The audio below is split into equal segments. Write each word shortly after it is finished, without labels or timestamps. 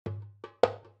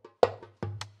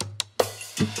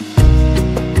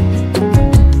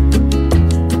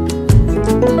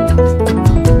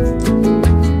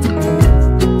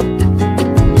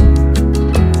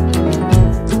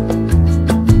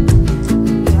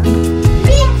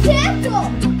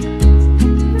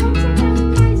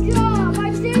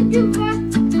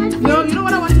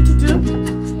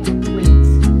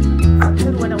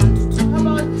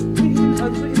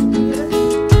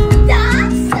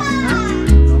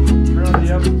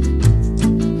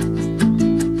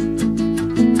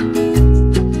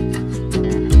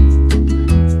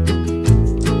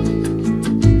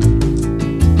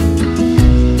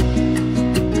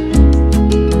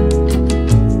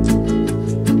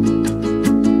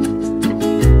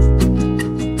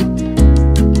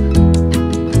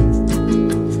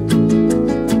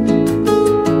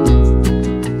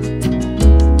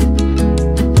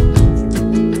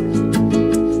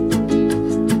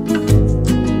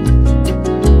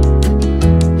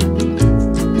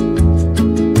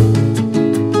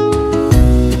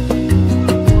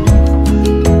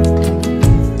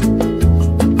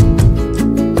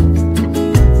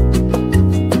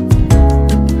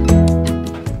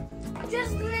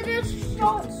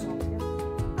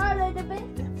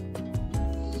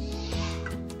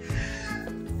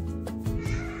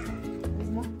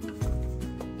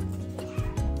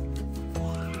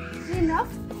Enough?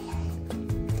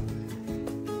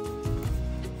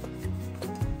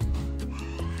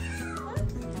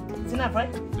 It's enough, right?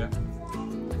 Yeah.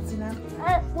 It's enough.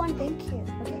 One, thank you.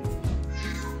 Okay.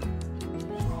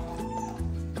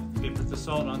 Okay, put the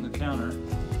salt on the counter.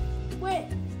 Wait.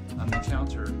 On the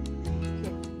counter.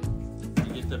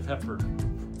 You get the pepper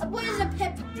What is a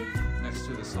pepper? next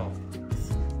to the salt.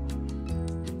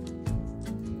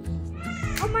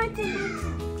 Oh, Martin.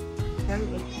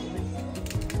 Martin.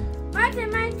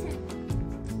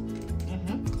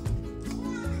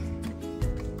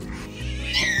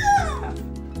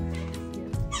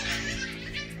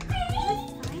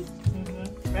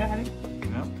 Right, honey?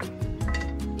 Yeah.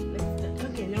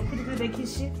 Okay, now put it back in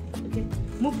shit. Okay,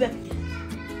 move back.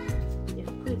 Yeah,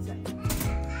 put it aside.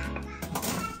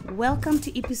 Welcome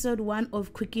to episode 1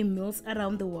 of Cooking Meals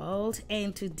Around the World,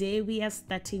 and today we are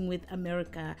starting with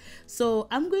America. So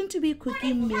I'm going to be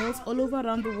cooking meals all over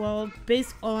around the world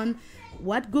based on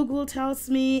what Google tells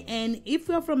me, and if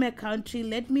you're from a country,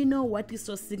 let me know what is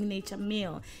your signature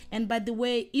meal. And by the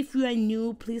way, if you are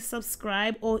new, please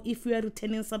subscribe, or if you are a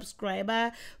returning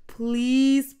subscriber,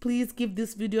 please give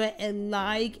this video a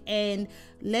like and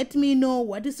let me know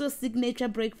what is your signature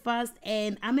breakfast.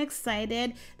 And I'm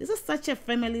excited. This is such a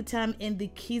family time and the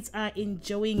kids are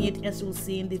enjoying it, as you'll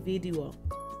see in the video.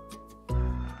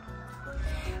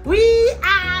 We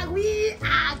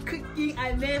are cooking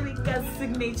America's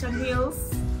signature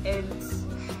meals, and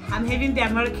I'm having the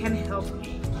American help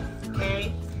me.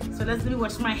 Okay, so let me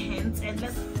wash my hands and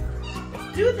let's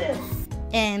do this.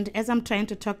 And as I'm trying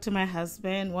to talk to my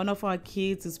husband, one of our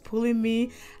kids is pulling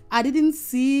me. I didn't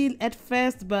see at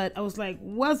first, but I was like,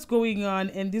 what's going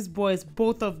on? And these boys,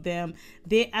 both of them,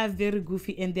 they are very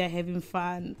goofy and they're having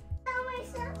fun.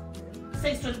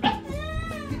 Say so.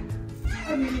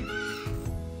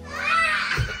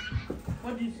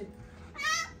 What do you say?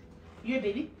 You're a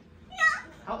baby? No.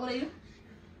 How old are you?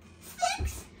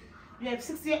 6. You have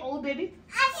 6-year-old baby?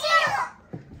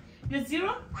 0. You're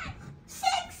 0?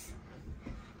 6.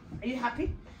 Are you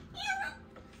happy? Yeah.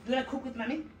 Do you want to cook with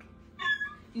mommy?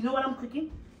 You know what I'm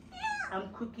cooking? Yeah.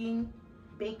 I'm cooking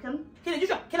bacon.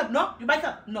 Caleb, no, you bite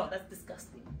up. No, that's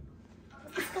disgusting.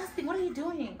 Disgusting. What are you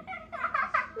doing?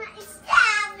 It's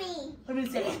Abby. What do you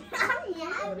say?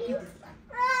 Yeah.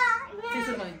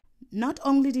 Not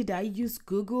only did I use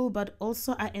Google, but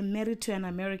also I am married to an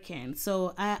American.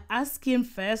 So I asked him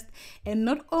first, and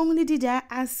not only did I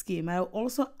ask him, I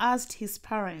also asked his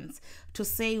parents to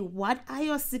say, what are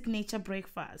your signature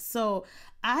breakfasts? So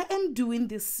I am doing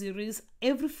this series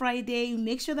every Friday.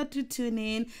 Make sure that you tune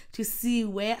in to see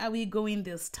where are we going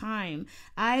this time.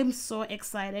 I'm so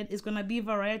excited. It's gonna be a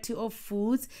variety of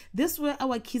foods. This way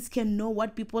our kids can know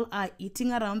what people are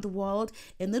eating around the world,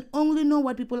 and not only know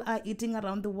what people are eating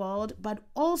around the world, but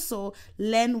also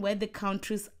learn where the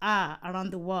countries are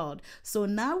around the world. So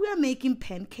now we are making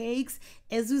pancakes.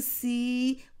 As you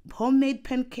see, homemade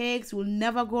pancakes. Will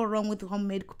never go wrong with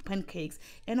homemade pancakes.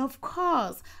 And of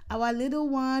course, our little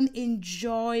one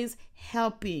enjoys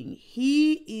helping.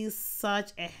 He is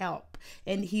such a help,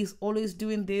 and he's always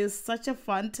doing this. Such a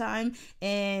fun time.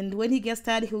 And when he gets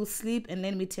tired, he'll sleep, and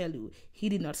let me tell you, he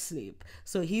did not sleep.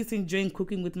 So he's enjoying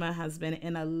cooking with my husband,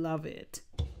 and I love it.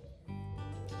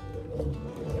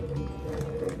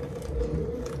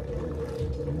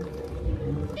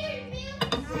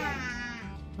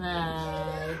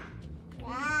 Bye.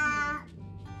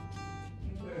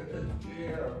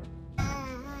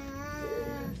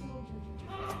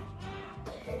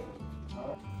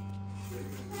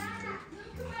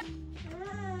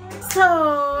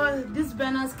 So these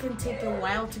banners can take a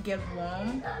while to get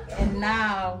warm, and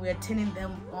now we are turning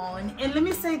them on. And let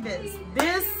me say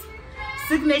this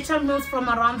signature meals from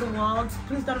around the world,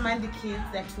 please don't mind the kids,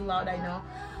 they're too loud, I know.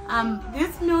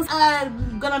 These meals are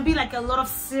gonna be like a lot of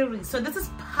series, so this is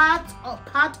part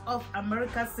of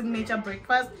America's signature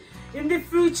breakfast. In the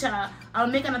future I'll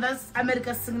make another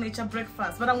America's signature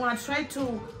breakfast, but I want to try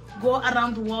to go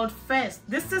around the world first.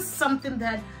 This is something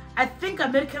that I think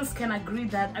Americans can agree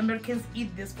that Americans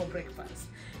eat this for breakfast.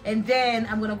 And then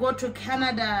I'm gonna go to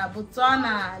Canada,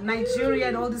 Botswana, Nigeria,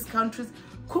 and all these countries,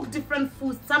 cook different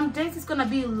foods. Some days it's gonna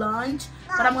be lunch,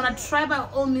 but I'm gonna try by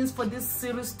all means for this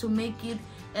series to make it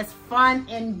as fun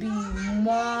and be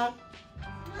more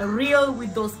real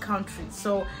with those countries.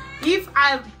 So if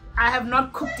I have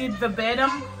not cooked it verbatim,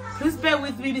 please bear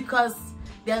with me because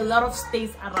there are a lot of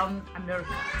states around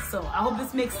America. So I hope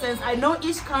this makes sense. I know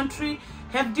each country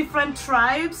have different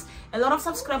tribes. A lot of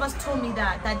subscribers told me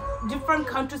that different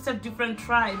countries have different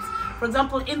tribes. For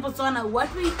example, in Botswana,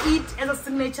 what we eat as a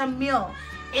signature meal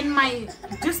in my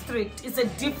district is a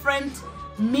different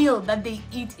meal that they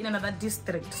eat in another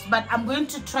district. But I'm going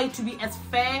to try to be as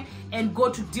fair and go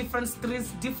to different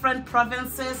streets, different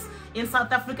provinces in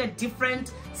South Africa,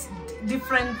 different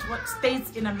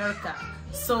states in America.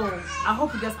 So I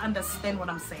hope you guys understand what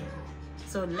I'm saying.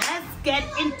 So let's get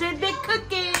into the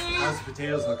cooking. How's the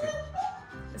potatoes looking?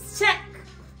 Let's check.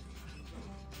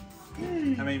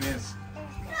 How many minutes?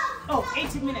 Oh,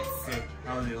 18 minutes. Okay,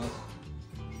 how are they look?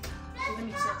 Let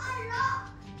me check.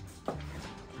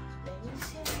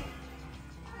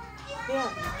 Yeah.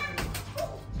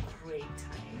 Great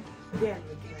time. They're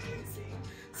looking amazing.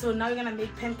 So now we're gonna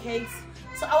make pancakes.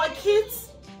 So our kids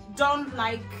don't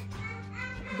like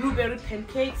blueberry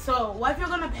pancakes. So what we're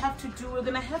gonna have to do, we're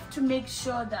gonna have to make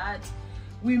sure that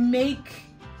we make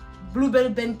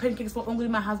blueberry pancakes for only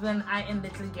my husband and I and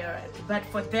little Garrett. But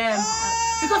for them,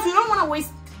 because we don't want to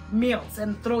waste meals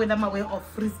and throw them away or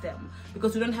freeze them,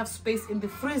 because we don't have space in the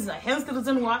freezer. Hence the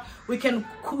reason why we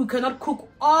cannot cook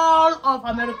all of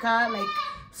America, like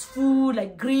food,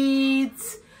 like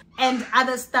grits and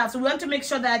other stuff. So we want to make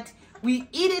sure that we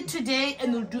eat it today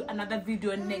and we'll do another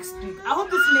video next week. I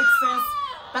hope this makes sense,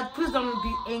 but please don't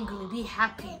be angry, be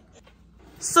happy.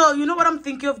 So you know what I'm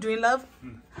thinking of doing, love?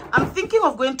 I'm thinking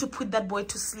of going to put that boy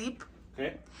to sleep.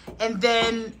 Okay. And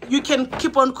then you can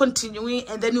keep on continuing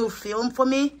and then you'll film for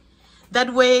me.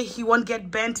 That way he won't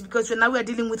get bent, because now we're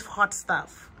dealing with hot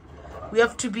stuff. We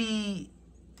have to be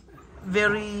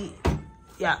very,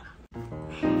 yeah.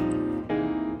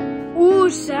 Ooh,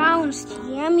 sounds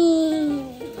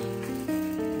yummy.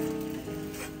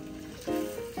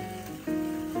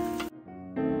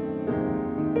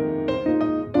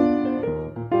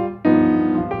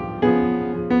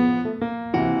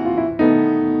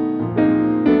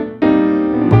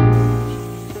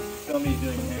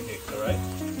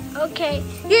 Okay,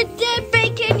 you did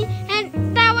bacon,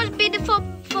 and that was beautiful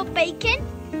for bacon.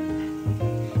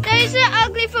 That is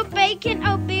ugly for bacon.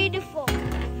 Oh, beautiful.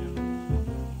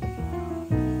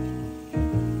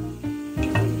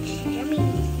 Yummy.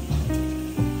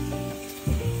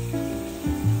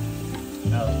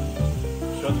 Now,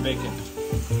 show the bacon.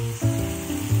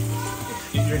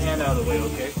 Get your hand out of the way,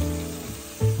 okay?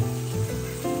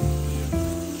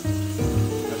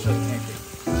 Now show the pancake.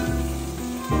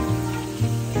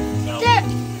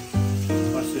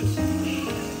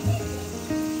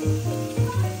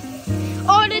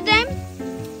 All of them?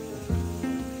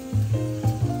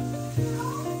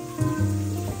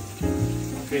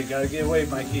 Okay, gotta get away,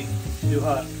 Mikey. It's too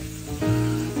hot.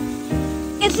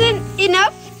 Isn't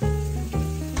enough?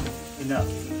 Enough.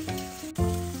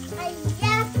 I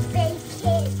love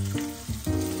bacon.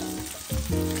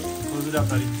 Close it up,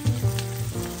 buddy.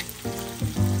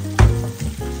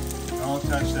 Don't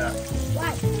touch that.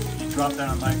 Why? You drop that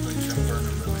on Michael, you're gonna burn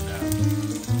him really bad.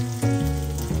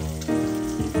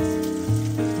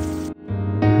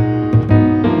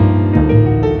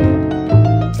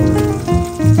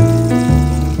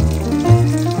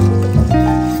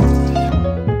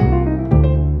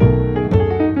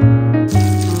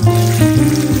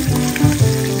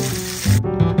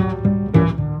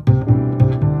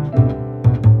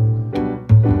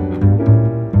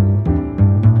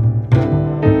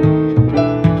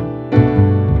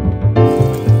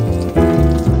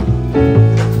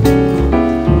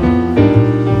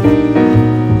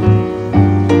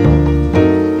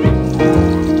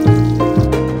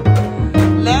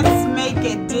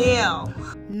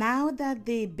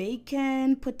 The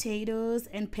bacon, potatoes,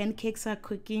 and pancakes are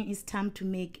cooking, it's time to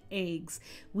make eggs.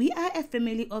 We are a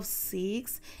family of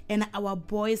 6 and our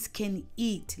boys can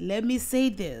eat. Let me say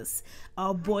this,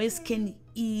 our boys can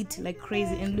eat like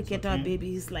crazy. And look at our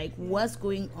baby, he's like, what's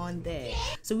going on there?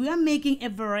 So we are making a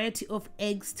variety of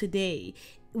eggs today.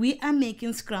 We are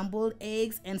making scrambled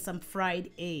eggs and some fried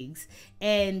eggs,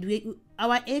 and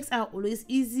our eggs are always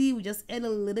easy. We just add a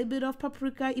little bit of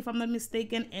paprika, if I'm not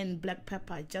mistaken, and black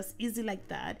pepper, just easy like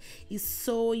that. It's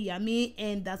so yummy,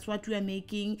 and that's what we are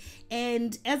making.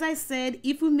 And as I said,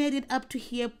 if you made it up to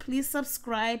here, please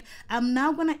subscribe. I'm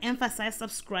now gonna emphasize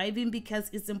subscribing because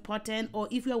it's important. Or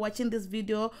if you're watching this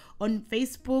video on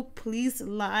Facebook, please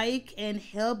like and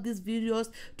help these videos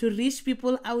to reach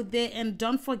people out there. And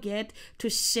don't forget to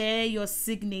share your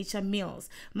signature meals.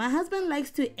 My husband likes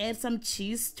to add some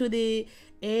cheese to the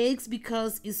eggs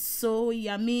because it's so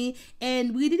yummy.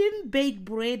 And we didn't bake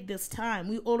bread this time.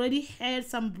 We already had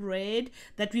some bread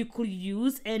that we could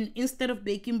use, and instead of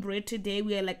baking bread today,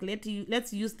 we are like,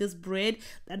 let's use this bread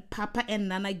that Papa and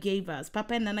Nana gave us.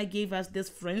 Papa and Nana gave us this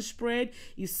French bread.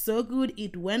 It's so good.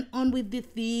 It went on with the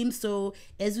theme. So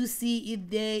as you see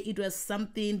it there, it was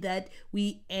something that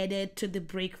we added to the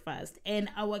breakfast, and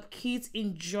our kids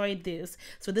enjoyed this.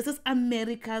 So this is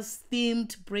America's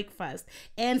themed breakfast.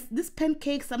 And this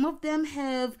pancake, some of them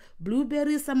have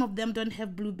blueberries, some of them don't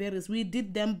have blueberries. We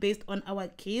did them based on our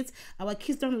kids. Our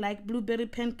kids don't like blueberry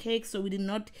pancakes, so we did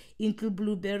not include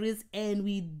blueberries, and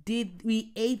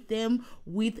we ate them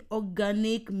with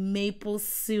organic maple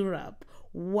syrup.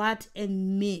 What a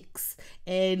mix.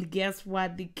 And guess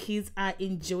what, the kids are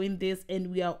enjoying this,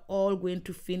 and we are all going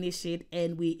to finish it,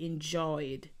 and we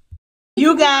enjoyed.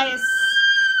 You guys,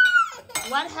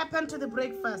 what happened to the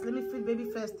breakfast? Let me feed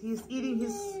baby first. He's eating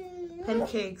his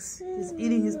pancakes. He's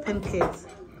eating his pancakes.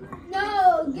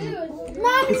 No, good.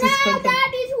 Mom,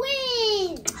 Daddy's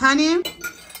win. Honey,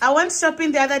 I went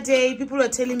shopping the other day. People were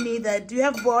telling me that, do you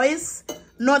have boys?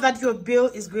 Know that your bill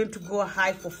is going to go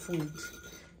high for food.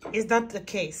 Is that the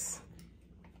case?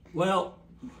 Well,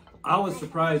 I was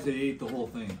surprised they ate the whole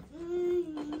thing.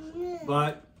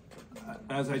 But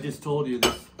as I just told you,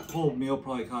 this whole meal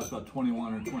probably cost about $21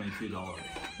 or $22.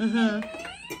 Mm-hmm.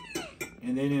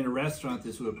 And then in a restaurant,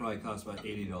 this would have probably cost about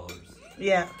 $80.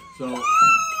 Yeah. So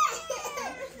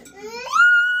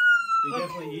they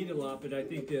definitely eat a lot, but I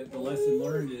think that the lesson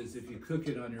learned is if you cook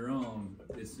it on your own,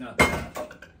 it's not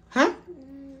that. Huh?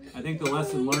 I think the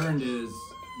lesson learned is,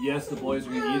 yes, the boys are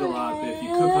going to eat a lot, but if you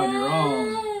cook on your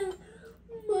own,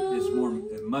 it's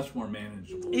much more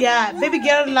manageable. Yeah, baby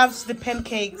girl loves the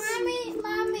pancakes.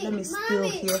 Mommy, Let me spill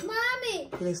here. Mommy,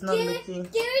 it's not looking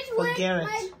for Garrett.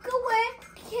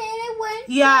 Win.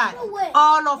 Yeah,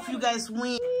 all of you guys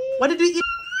win. What did you eat?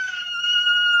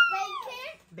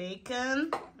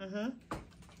 Bacon. Mm-hmm.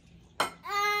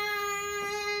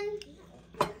 And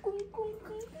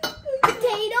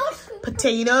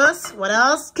potatoes. What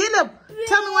else? Caleb,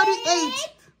 tell me what you ate.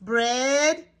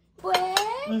 Bread.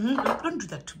 Mm-hmm. Don't do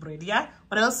that to bread, yeah?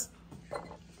 What else?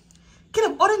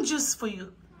 Caleb, orange juice for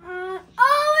you.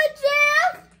 Orange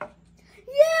juice?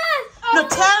 Yes. No,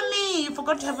 tell me. You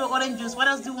forgot to have your orange juice. What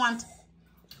else do you want?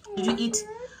 Did you eat?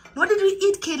 What did we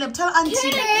eat, Caleb? Tell Auntie.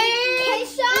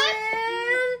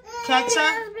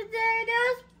 Ketchup.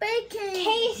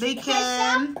 Potatoes.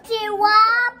 Bacon.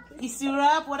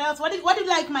 Syrup. What else? What do you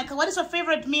like, Michael? What is your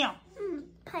favorite meal?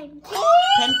 Pancakes.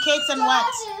 Pancakes and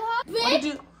what? What did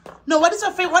you? No. What is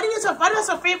your favorite? What is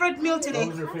your favorite meal today? What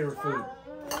was your favorite food?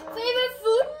 Favorite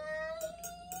food?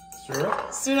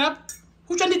 Syrup? Syrup.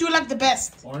 Which one did you like the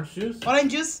best? Orange juice?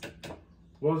 Orange juice.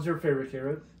 What was your favorite,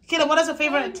 Carrot? Caleb, what is your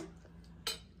favorite?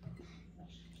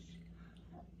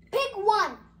 Pick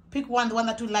one. Pick one, the one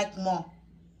that you like more.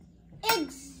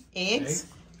 Eggs. Eggs.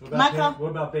 Michael?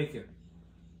 What about bacon?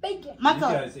 Bacon. Michael,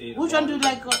 You guys ate which one do you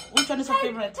like? Which one is your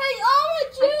favorite? Take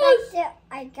orange juice.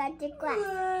 I got the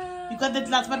glass. You got the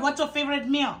glass, but what's your favorite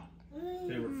meal?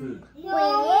 Favorite food?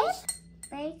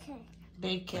 Bacon.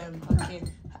 Bacon. Okay.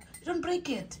 Don't break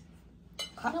it.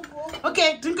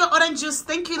 Okay, drink your orange juice.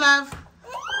 Thank you, love.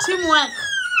 Teamwork.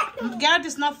 Garrett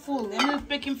is not full. Let me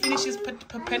make him finish his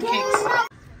pancakes.